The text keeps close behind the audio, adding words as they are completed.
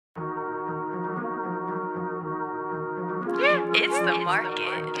It's the market.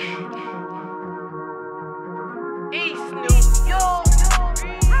 East New York.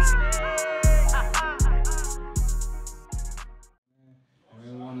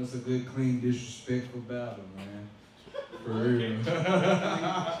 Man, want us a good, clean, disrespectful battle, man. For real.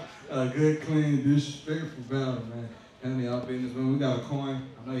 A good, clean, disrespectful battle, man. Tell me, y'all business, man. We got a coin.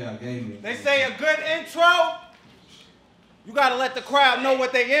 I know y'all gave me. They say a good intro, you gotta let the crowd know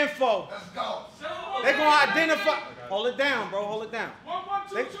what they in for. Let's go. They gonna identify. Hold it down, bro. Hold it down. 1, 1,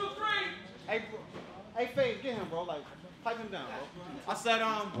 2, 2, 3. Hey, bro. Hey, Faye, get him, bro. Like, pipe him down, bro. I said,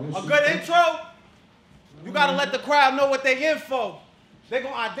 a good intro, you gotta let the crowd know what they in for. They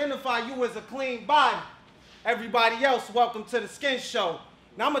gonna identify you as a clean body. Everybody else, welcome to the Skin Show.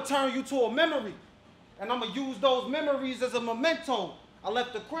 Now I'm gonna turn you to a memory, and I'm gonna use those memories as a memento. I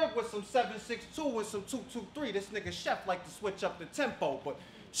left the crib with some 762 and some 223. This nigga Chef like to switch up the tempo, but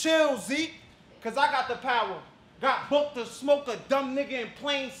chill, Z, cause I got the power. Got booked to smoke a dumb nigga in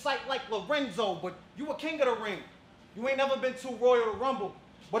plain sight like Lorenzo, but you a king of the ring. You ain't never been too royal to rumble.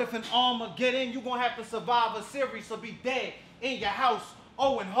 But if an armor get in, you gonna have to survive a series or be dead in your house,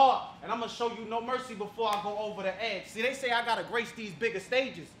 owing hard. And I'm gonna show you no mercy before I go over the edge. See, they say I gotta grace these bigger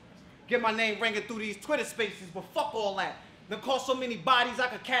stages. Get my name ringing through these Twitter spaces, but fuck all that. Done caught so many bodies I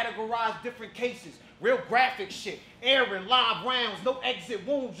could categorize different cases. Real graphic shit, airing live rounds, no exit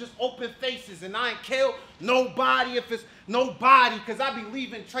wounds, just open faces. And I ain't killed nobody if it's nobody, cause I be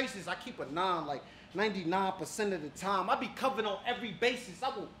leaving traces. I keep a 9 like 99% of the time. I be covered on every basis. I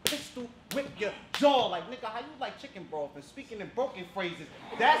will pistol whip your jaw like, nigga, how you like chicken broth? And speaking in broken phrases,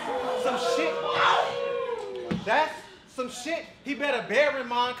 that's some shit. That's some shit he better bear in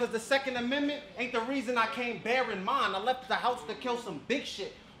mind, cause the Second Amendment ain't the reason I came bear in mind. I left the house to kill some big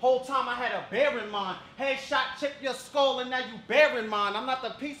shit. Whole time I had a bear in mind. Headshot, chip your skull, and now you bear in mind. I'm not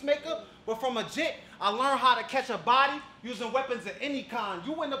the peacemaker, but from a jit, I learned how to catch a body using weapons of any kind.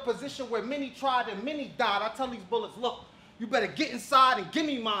 You in a position where many tried and many died. I tell these bullets, look, you better get inside and give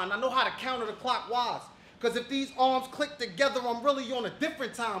me mine. I know how to counter the clockwise. Cause if these arms click together, I'm really on a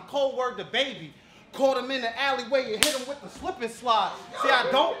different time. Cold word to baby. Caught him in the alleyway and hit him with the slip and slide. See, I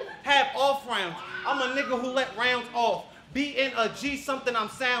don't have off rounds. I'm a nigga who let rounds off. Be in a G, something I'm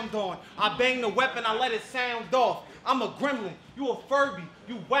sound on. I bang the weapon, I let it sound off. I'm a gremlin, you a Furby,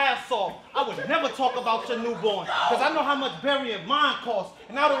 you wild soft. I would never talk about your newborn, cause I know how much burying mine costs.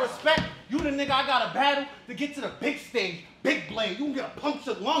 And out of respect, you the nigga I gotta battle to get to the big stage. Big blade, you can get a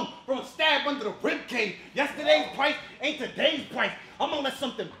punctured lung from a stab under the rib cage. Yesterday's price ain't today's price. I'm gonna let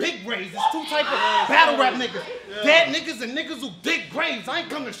something big raise. It's two types of battle rap niggas. Dead niggas and niggas who dig graves. I ain't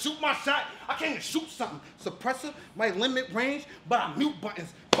come to shoot my shot, I came to shoot something. Suppressor might limit range, but I mute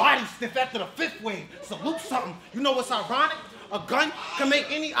buttons. Body stiff after the 5th wave. Salute something. You know what's ironic? A gun can make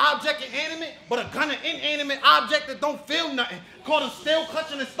any object inanimate, but a gun an inanimate object that don't feel nothing. Caught him still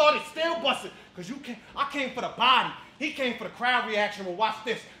clutching and started still busting. Cause I came for the body. He came for the crowd reaction. Well, watch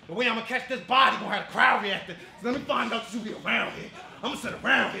this. The way I'm gonna catch this body gonna have the crowd reacting. So let me find out that you be around here. I'm gonna sit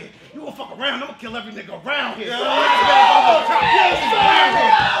around here. You gonna fuck around, I'm gonna kill every nigga around here.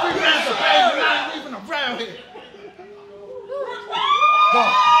 Even around here. Go.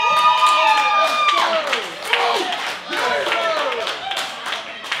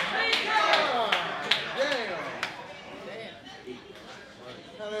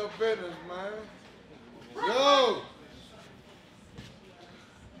 Business, man. Yo!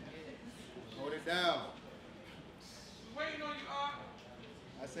 Hold it down. Waiting on you,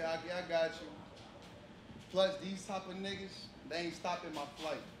 I say, I got you. Plus, these type of niggas, they ain't stopping my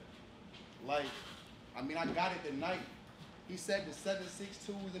flight. Like, I mean, I got it tonight. He said the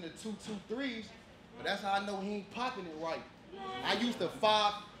 762s and the 223s, but that's how I know he ain't popping it right. I used the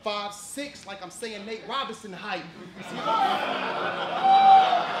 5.56 like I'm saying Nate Robinson height.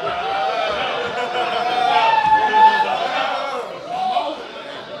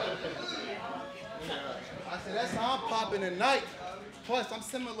 I said, that's how I'm popping tonight. Plus, I'm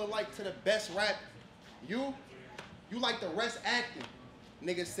similar like to the best rap. You like the rest acting.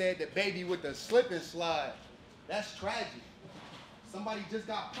 Nigga said the baby with the slip and slide. That's tragic. Somebody just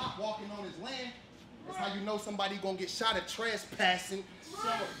got popped walking on his land. That's how you know somebody gonna get shot at trespassing. Oh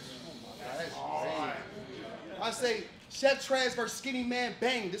my God, that's crazy. I say, Chef Trez versus Skinnyman,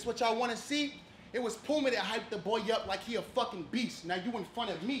 bang. This what y'all wanna see? It was Puma that hyped the boy up like he a fucking beast. Now you in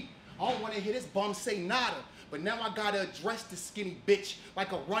front of me. I don't wanna hear this bum say nada. But now I gotta address this skinny bitch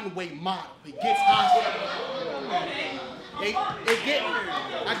like a runway model. It gets hostile.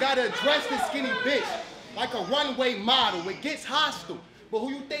 I gotta address this skinny bitch like a runway model. It gets hostile. But who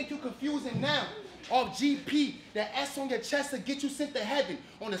you think you confusing now? Off GP, that S on your chest will get you sent to heaven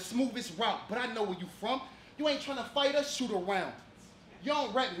on the smoothest route. But I know where you from. You ain't trying to fight us, shoot around. You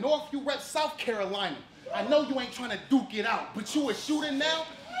don't rep North, you rep South Carolina. I know you ain't trying to duke it out, but you a shooter now?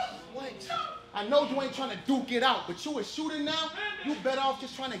 What? I know you ain't trying to duke it out, but you a shooter now? You better off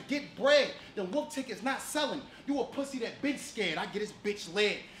just trying to get bread. The wolf ticket's not selling. You a pussy that been scared. I get his bitch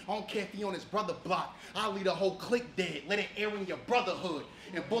led. I don't care if he on his brother block. I'll leave the whole clique dead. Let it air in your brotherhood.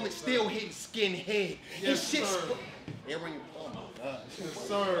 And bullets still hitting skin head. His shit airing your, oh my God. Yes,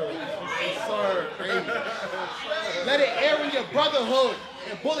 sir. Yes, sir. Crazy. Let it air in your brotherhood.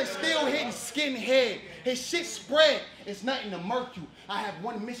 And bullets still hitting skin head. His shit spread. It's nothing to murk you. I have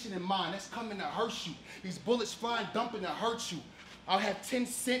one mission in mind. That's coming to hurt you. These bullets flying, dumping to hurt you. I'll have 10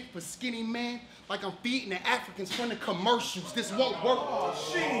 cents for Skinnyman like I'm feeding the Africans from the commercials. This won't work. Oh,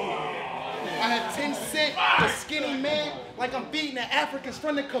 shit. I have 10 cents for Skinnyman like I'm feeding the Africans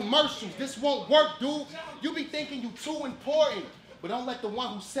from the commercials. This won't work, dude. You be thinking you too important. But don't let the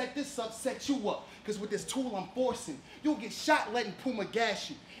one who set this up set you up. Because with this tool I'm forcing, you'll get shot letting PUMA gas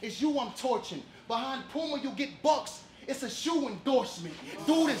you. It's you I'm torching. Behind PUMA you'll get bucks. It's a shoe endorsement.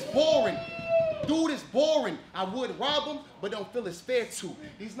 Dude is boring. Dude is boring. I would rob him, but don't feel it's fair to.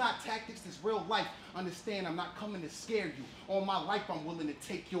 These not tactics, this real life. Understand I'm not coming to scare you. All my life I'm willing to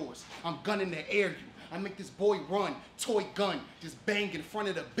take yours. I'm gunning to air you. I make this boy run, toy gun, just bang in front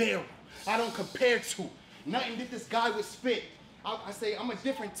of the barrel. I don't compare to. Nothing that this guy would spit. I say I'm a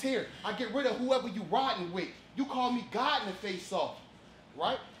different tier. I get rid of whoever you riding with. You call me God in the face off,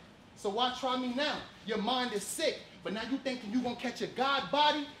 right? So why try me now? Your mind is sick, but now you thinking you gonna catch a God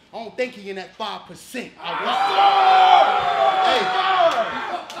body? I don't think you're in that 5%.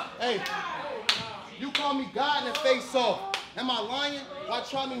 Hey, you call me God in the face off. Am I lying? Why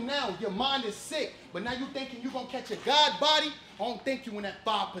try me now? Your mind is sick, but now you thinking you gonna catch a God body? I don't think you in that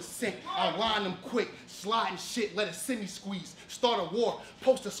 5%. I'll line them quick, sliding shit, let a semi-squeeze, start a war,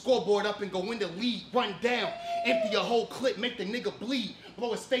 post a scoreboard up and go in the lead, run down, empty your whole clip, make the nigga bleed,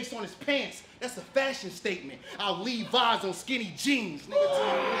 blow his face on his pants. That's a fashion statement. I'll leave vibes on skinny jeans,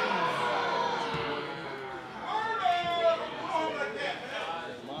 nigga.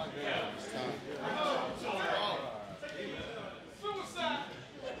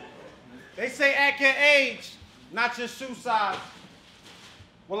 They say at your age, not your shoe size.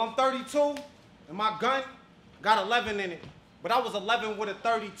 Well, I'm 32, and my gun got 11 in it. But I was 11 with a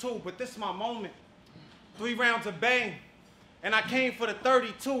 32, but this is my moment. 3 rounds of bang, and I came for the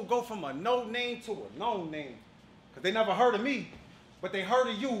 32, go from a no name to a known name. Because they never heard of me, but they heard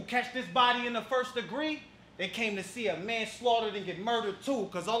of you. Catch this body in the first degree, they came to see a man slaughtered and get murdered too,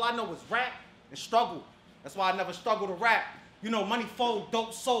 because all I know is rap and struggle. That's why I never struggle to rap. You know, money fold,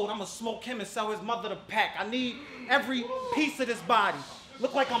 dope sold. I'ma smoke him and sell his mother the pack. I need every piece of this body.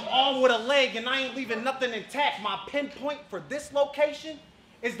 Look like I'm armed with a leg and I ain't leaving nothing intact. My pinpoint for this location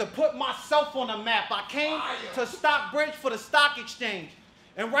is to put myself on the map. I came to Stockbridge for the stock exchange.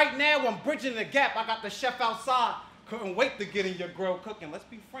 And right now I'm bridging the gap. I got the chef outside. Couldn't wait to get in your grill cooking. Let's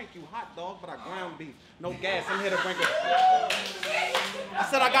be frank, you hot dog, but I ground beef. No gas, I'm here to bring it. I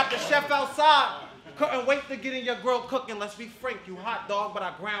said I got the chef outside. Couldn't wait to get in your grill cooking. Let's be frank, you hot dog, but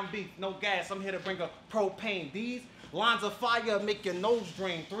I ground beef. No gas, I'm here to bring a propane. These lines of fire make your nose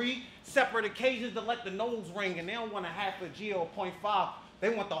drain. 3 separate occasions to let the nose ring, and they don't want a half a G or 0.5. They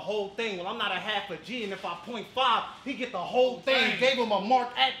want the whole thing. Well, I'm not a half a G, and if I 0.5, he get the whole thing. Gave him a mark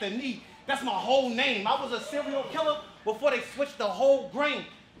at the knee. That's my whole name. I was a serial killer before they switched the whole grain.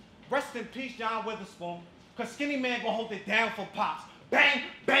 Rest in peace, John Witherspoon, because Skinnyman gonna hold it down for Pops. Bang,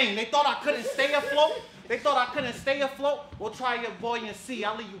 bang. They thought I couldn't stay afloat. They thought I couldn't stay afloat. Well, try your boy and see.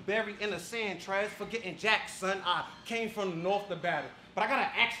 I'll leave you buried in the sand, Trez. Forgetting Jack, son. I came from the north to battle. But I got an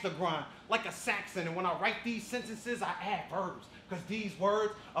axe to grind, like a Saxon. And when I write these sentences, I add verbs. Because these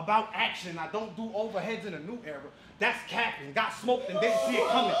words about action, I don't do overheads in a new era. That's capping. Got smoked and didn't see it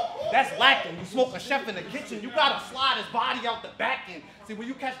coming. That's lacking. You smoke a chef in the kitchen, you gotta slide his body out the back end. See, when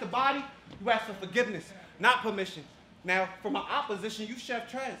you catch the body, you ask for forgiveness, not permission. Now, for my opposition, you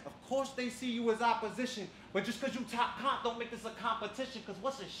Chef Trez. Of course they see you as opposition, but just because you top comp don't make this a competition, because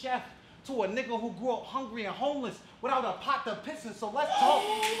what's a chef to a nigga who grew up hungry and homeless without a pot to piss in? So let's talk.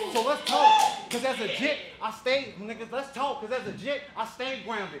 Because as a jit, I stay, niggas, let's talk. Because as a jit, I stay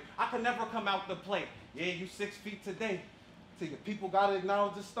grounded. I could never come out to play. Yeah, you 6 feet today. See, people gotta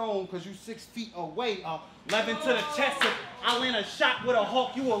acknowledge the stone because you 6 feet away. 11 to the chest. If I land a shot with a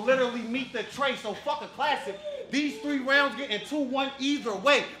hawk, you will literally meet the tray. So fuck a classic. These 3 rounds getting 2-1 either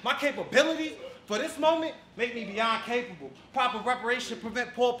way. My capabilities for this moment make me beyond capable. Proper reparation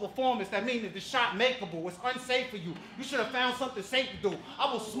prevent poor performance. That means that the shot makeable. It's unsafe for you. You should have found something safe to do. I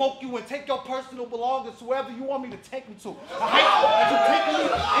will smoke you and take your personal belongings to whoever you want me to take them to. The height that you taking me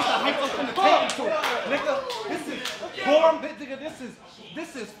is the height I'm gonna take you to. Nigga,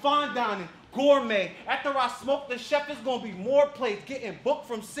 This is fine dining, gourmet. After I smoke the chef, there's gonna be more plates getting booked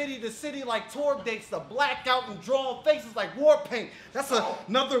from city to city like tour dates, the blackout and drawing faces like war paint. That's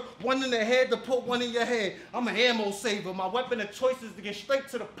another one in the head to put one in your head. I'm an ammo saver. My weapon of choice is to get straight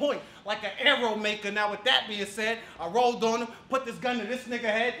to the point, like an arrow maker. Now with that being said, I rolled on him, put this gun to this nigga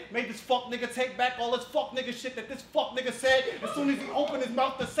head, made this fuck nigga take back all this fuck nigga shit that this fuck nigga said. As soon as he opened his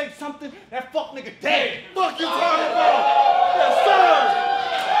mouth to say something, that fuck nigga dead. Fuck you talking about? Yes, sir!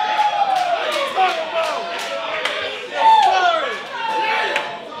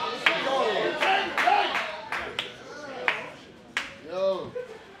 Yo.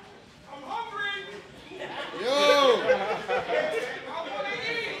 I'm hungry. Yo. I want to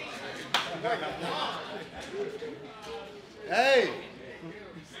eat. Hey.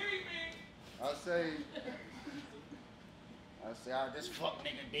 Feed me. I say, this fuck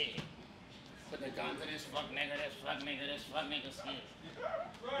nigga dead. Put the gun to this fuck nigga, this fuck nigga skin.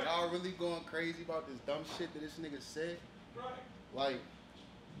 Y'all really going crazy about this dumb shit that this nigga said? Like,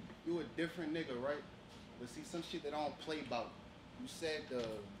 you a different nigga, right? But see, some shit that I don't play about. You said the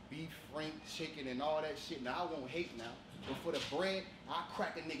beef, frank, chicken, and all that shit. Now, I won't hate now. But for the bread, I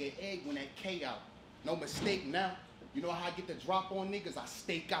crack a nigga egg when that K out. No mistake now. You know how I get the drop on niggas? I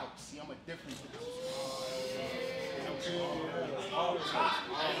stake out. See, I'm a different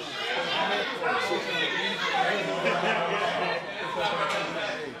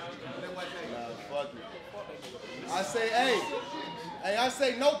I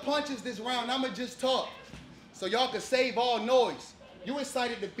say no punches this round. I'ma just talk. So y'all can save all noise. You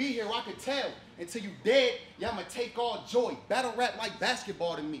excited to be here, I could tell. Until you dead, y'all I'ma take all joy. Battle rap like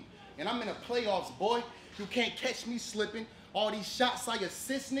basketball to me. And I'm in the playoffs, boy. You can't catch me slipping. All these shots I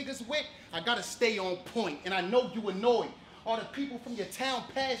assist niggas with, I gotta stay on point. And I know you annoyed. All the people from your town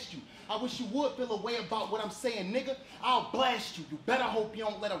passed you. I wish you would feel a way about what I'm saying, nigga. I'll blast you. You better hope you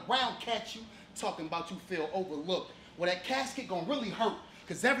don't let a round catch you. Talking about you feel overlooked. Well, that casket gonna really hurt,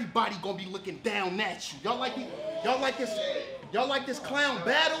 cause everybody gonna be looking down at you. Y'all like this clown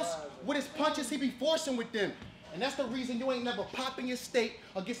battles? With his punches he be forcing with them. And that's the reason you ain't never pop in your state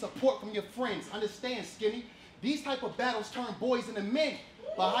or get support from your friends. Understand, Skinny? These type of battles turn boys into men.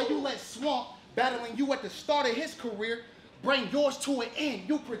 But how you let Swamp, battling you at the start of his career, bring yours to an end?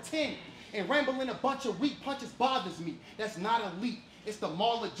 You pretend. And rambling a bunch of weak punches bothers me. That's not elite. It's the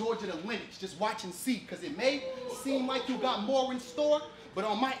Mall of Georgia, the lineage. Just watch and see. Because it may seem like you got more in store, but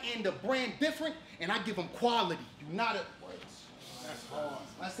on my end, the brand different, and I give them quality. You not a...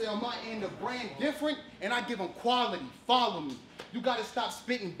 I say on my end, the brand different, and I give them quality. Follow me. You gotta stop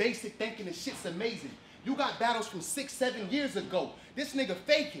spitting basic, thinking the shit's amazing. You got battles from 6, 7 years ago. This nigga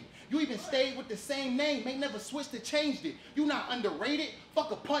faking. You even stayed with the same name, ain't never switched or changed it. You not underrated.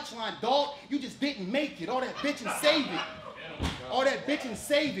 Fuck a punchline, dog. You just didn't make it. All that bitch and save it. All that bitch and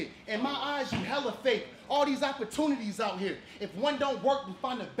save it. In my eyes, you hella fake. All these opportunities out here. If one don't work, we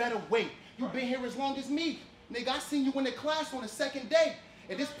find a better way. You been here as long as me. Nigga, I seen you in the class on the second day.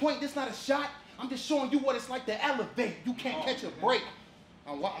 At this point, this not a shot. I'm just showing you what it's like to elevate. You can't catch a break.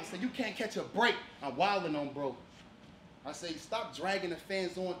 I said, you can't catch a break. I'm wildin' on bro. I say, stop dragging the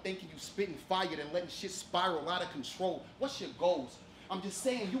fans on thinking you spitting fire and letting shit spiral out of control. What's your goals? I'm just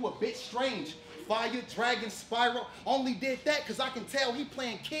saying you a bit strange. Fire, dragon, spiral. Only did that because I can tell he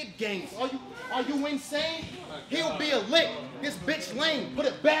playing kid games. Are you insane? He'll be a lick. This bitch lame. Put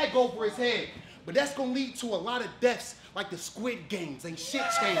a bag over his head. But that's gonna lead to a lot of deaths like the Squid Games. Ain't shit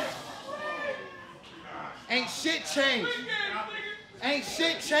changed. Ain't shit changed. Ain't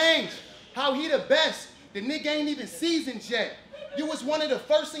shit changed. How he the best? The nigga ain't even seasoned yet. You was one of the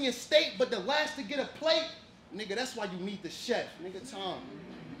first in your state, but the last to get a plate. Nigga, that's why you need the chef. Nigga, Tom.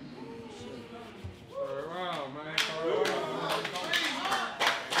 Turn around, man. Turn around.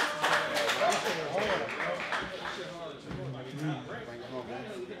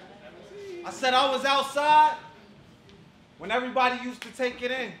 I said I was outside when everybody used to take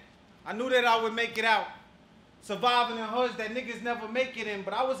it in. I knew that I would make it out. Surviving in hoods that niggas never make it in,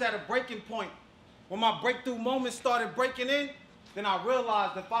 but I was at a breaking point. When my breakthrough moment started breaking in, then I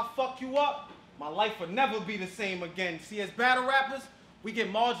realized if I fuck you up, my life would never be the same again. See, as battle rappers, we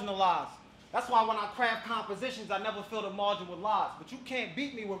get marginalized. That's why when I craft compositions, I never fill the margin with lies. But you can't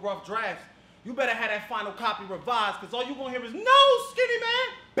beat me with rough drafts. You better have that final copy revised, because all you gonna hear is, no,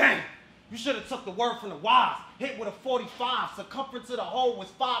 Skinnyman! Bang! You should have took the word from the wise. Hit with a 45. Circumference of the hole was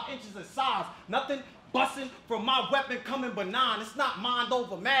 5 inches in size. Nothing busting from my weapon coming benign. It's not mind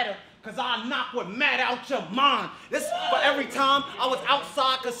over matter, because I knock what matter out your mind. This for every time I was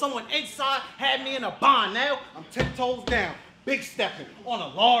outside because someone inside had me in a bind. Now I'm 10 toes down. big stepping on a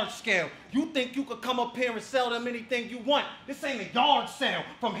large scale. You think you could come up here and sell them anything you want. This ain't a yard sale.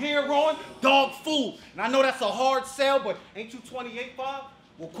 From here on, dog food. And I know that's a hard sell, but ain't you 28.5?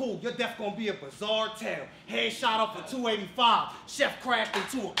 Well, cool, your death gonna be a bizarre tale. Head shot up for 285. Chef crashed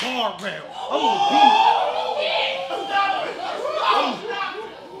into a guardrail.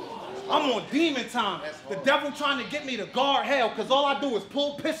 I'm on demon time. The devil trying to get me to guard hell, because all I do is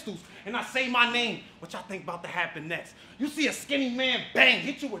pull pistols and I say my name. What y'all think about to happen next? You see a skinny man bang,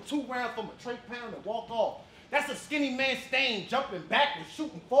 hit you with 2 rounds from a trait pound and walk off. That's a skinny man stain, jumping backwards,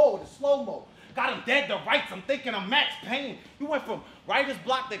 shooting forward in slow-mo. Got him dead to rights, I'm thinking I'm Max Payne. You went from writer's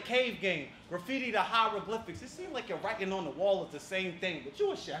block to cave game, graffiti to hieroglyphics. It seems like you're writing on the wall is the same thing, but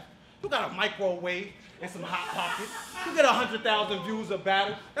you a chef. You got a microwave and some hot pockets. You get 100,000 views of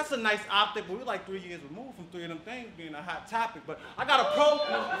battle. That's a nice optic, but we're like 3 years removed from 3 of them things being a hot topic. But I got a pro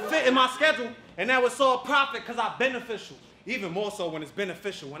fit in my schedule, and now it's all profit because I'm beneficial. Even more so when it's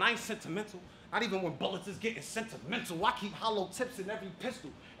beneficial. When I ain't sentimental, not even when bullets is getting sentimental. I keep hollow tips in every pistol,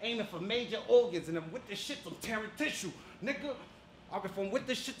 aiming for major organs, and then with this shit, I'm tearing tissue. Nigga, if I'm with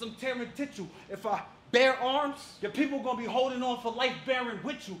this shit, I'm tearing tissue. If I bear arms, your people gonna be holding on for life bearing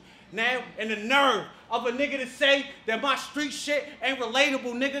with you. Now, and the nerve of a nigga to say that my street shit ain't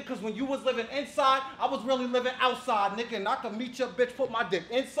relatable, nigga, because when you was living inside, I was really living outside, nigga, and I could meet your bitch, put my dick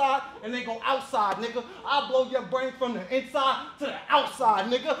inside, and then go outside, nigga. I'll blow your brain from the inside to the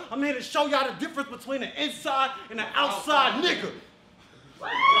outside, nigga. I'm here to show y'all the difference between the inside and the outside, nigga.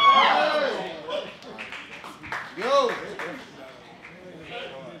 Yo.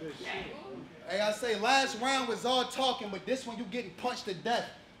 Hey, I say last round was all talking, but this one you getting punched to death.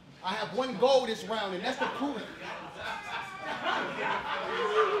 I have 1 goal this round, and that's the proof.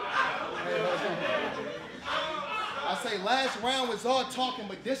 I say last round was all talking,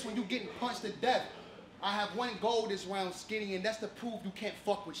 but this one you getting punched to death. I have 1 goal this round, Skinny, and that's the proof you can't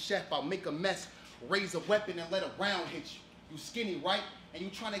fuck with Chef. I'll make a mess, raise a weapon, and let a round hit you. You skinny, right? And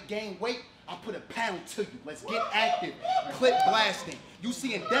you trying to gain weight? I'll put a pound to you. Let's get active. Clip blasting. You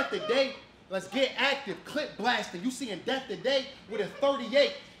seeing death today? Let's get active. Clip blasting. You seeing death today with a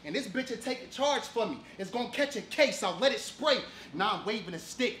 38. And this bitch will take the charge for me. It's gonna catch a case, I'll let it spray. Now I'm waving a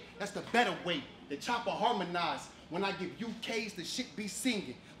stick, that's the better way. The chopper harmonize. When I give UKs, the shit be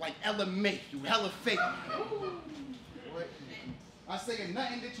singing. Like LMA, you hella fake. I say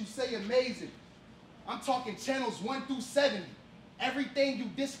nothing that you say amazing. I'm talking channels 1 through 70. Everything you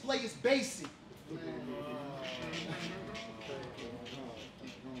display is basic.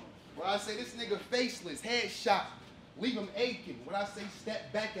 Well, I say this nigga faceless, headshot. Leave him aching. What I say,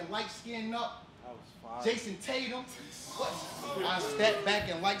 step back and light skin up. Jason Tatum. I step back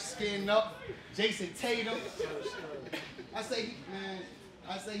and light skin up. Jason Tatum. I say, man,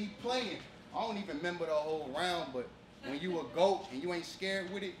 he playing. I don't even remember the whole round, but when you a GOAT and you ain't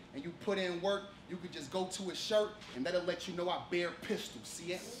scared with it and you put in work, you could just go to a shirt and that'll let you know I bear pistols.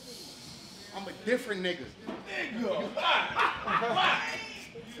 See it? I'm a different nigga.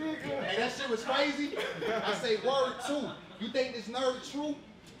 Hey, that shit was crazy. I say word too. You think this nerd true?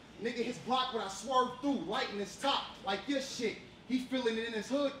 Nigga, his block when I swerve through, lighting his top like your shit. He feeling it in his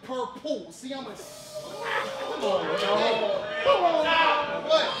hood per pool. See, I'm a. Come on,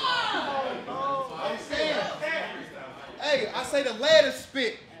 what? I'm saying. Hey, I say the ladder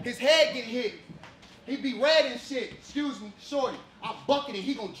spit. His head get hit. He be red and shit. Excuse me, shorty. I bucket it.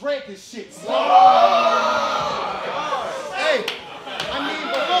 He gonna drag his shit. Hey. I mean,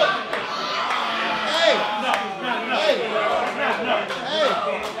 but look.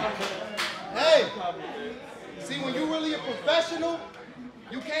 Hey. See, when you really a professional,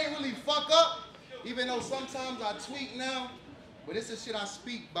 you can't really fuck up, even though sometimes I tweet now, but it's the shit I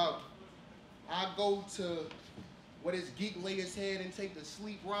speak about. I go to where this geek lay his head and take the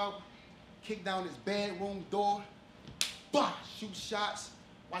sleep route, kick down his bedroom door, bah, shoot shots,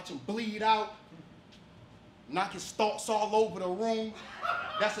 watch him bleed out, knock his thoughts all over the room.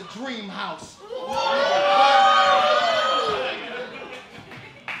 That's a dream house.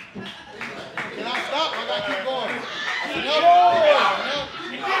 Can I stop? I gotta keep going.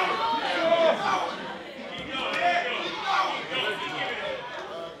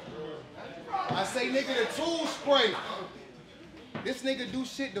 I say, nigga, the tool spray. This nigga do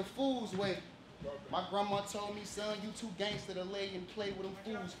shit the fool's way. My grandma told me, son, you too gangster to lay and play with them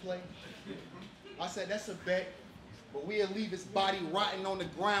fools play. I said, that's a bet, but we'll leave his body rotting on the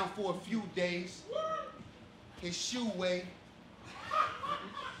ground for a few days. His shoe weigh.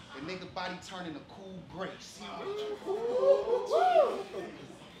 The nigga body turning a cool gray.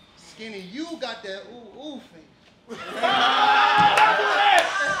 Skinny, you got that ooh face.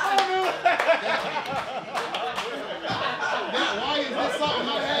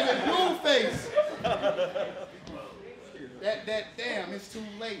 said, blue face. That damn, it's too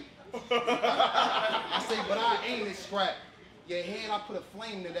late. I say, but I ain't it scrap. Your head, I put a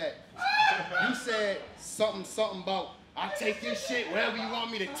flame to that. You said something about, I take your shit wherever you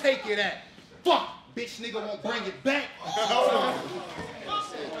want me to take it at. Fuck, bitch nigga won't bring it back. Hey,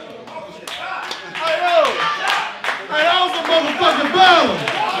 yo. Hey, that was a motherfucking battle.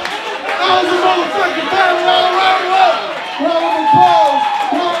 That was a motherfucking battle. Round of applause.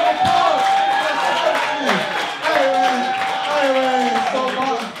 Hey man, so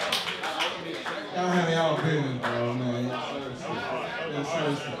much. Y'all have y'all feelings, bro, man. Yes,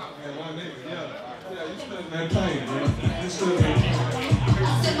 seriously. Man, my nigga, yeah, you stood in that pain, bro. You stood in that pain.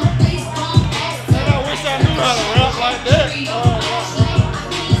 Man, I wish I knew how to rap like that.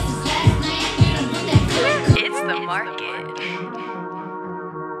 It's the market.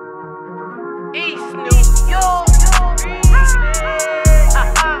 East New York.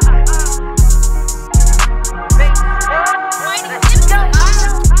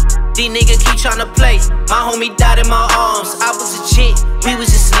 These niggas keep tryna play. My homie died in my arms. I was a chick, we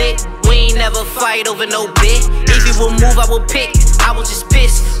was just lit. We ain't never fight over no bit. If he would move, I would pick. I was just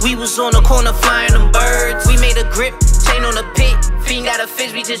pissed. We was on the corner flying them birds. We made a grip, chain on the pit. Fiend got a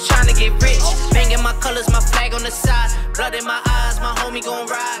fish, we just tryna get rich. Banging my colors, my flag on the side. Blood in my eyes, my homie gon'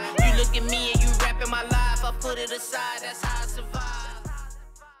 ride. You look at me and you rapping my life. I put it aside, that's how I survive.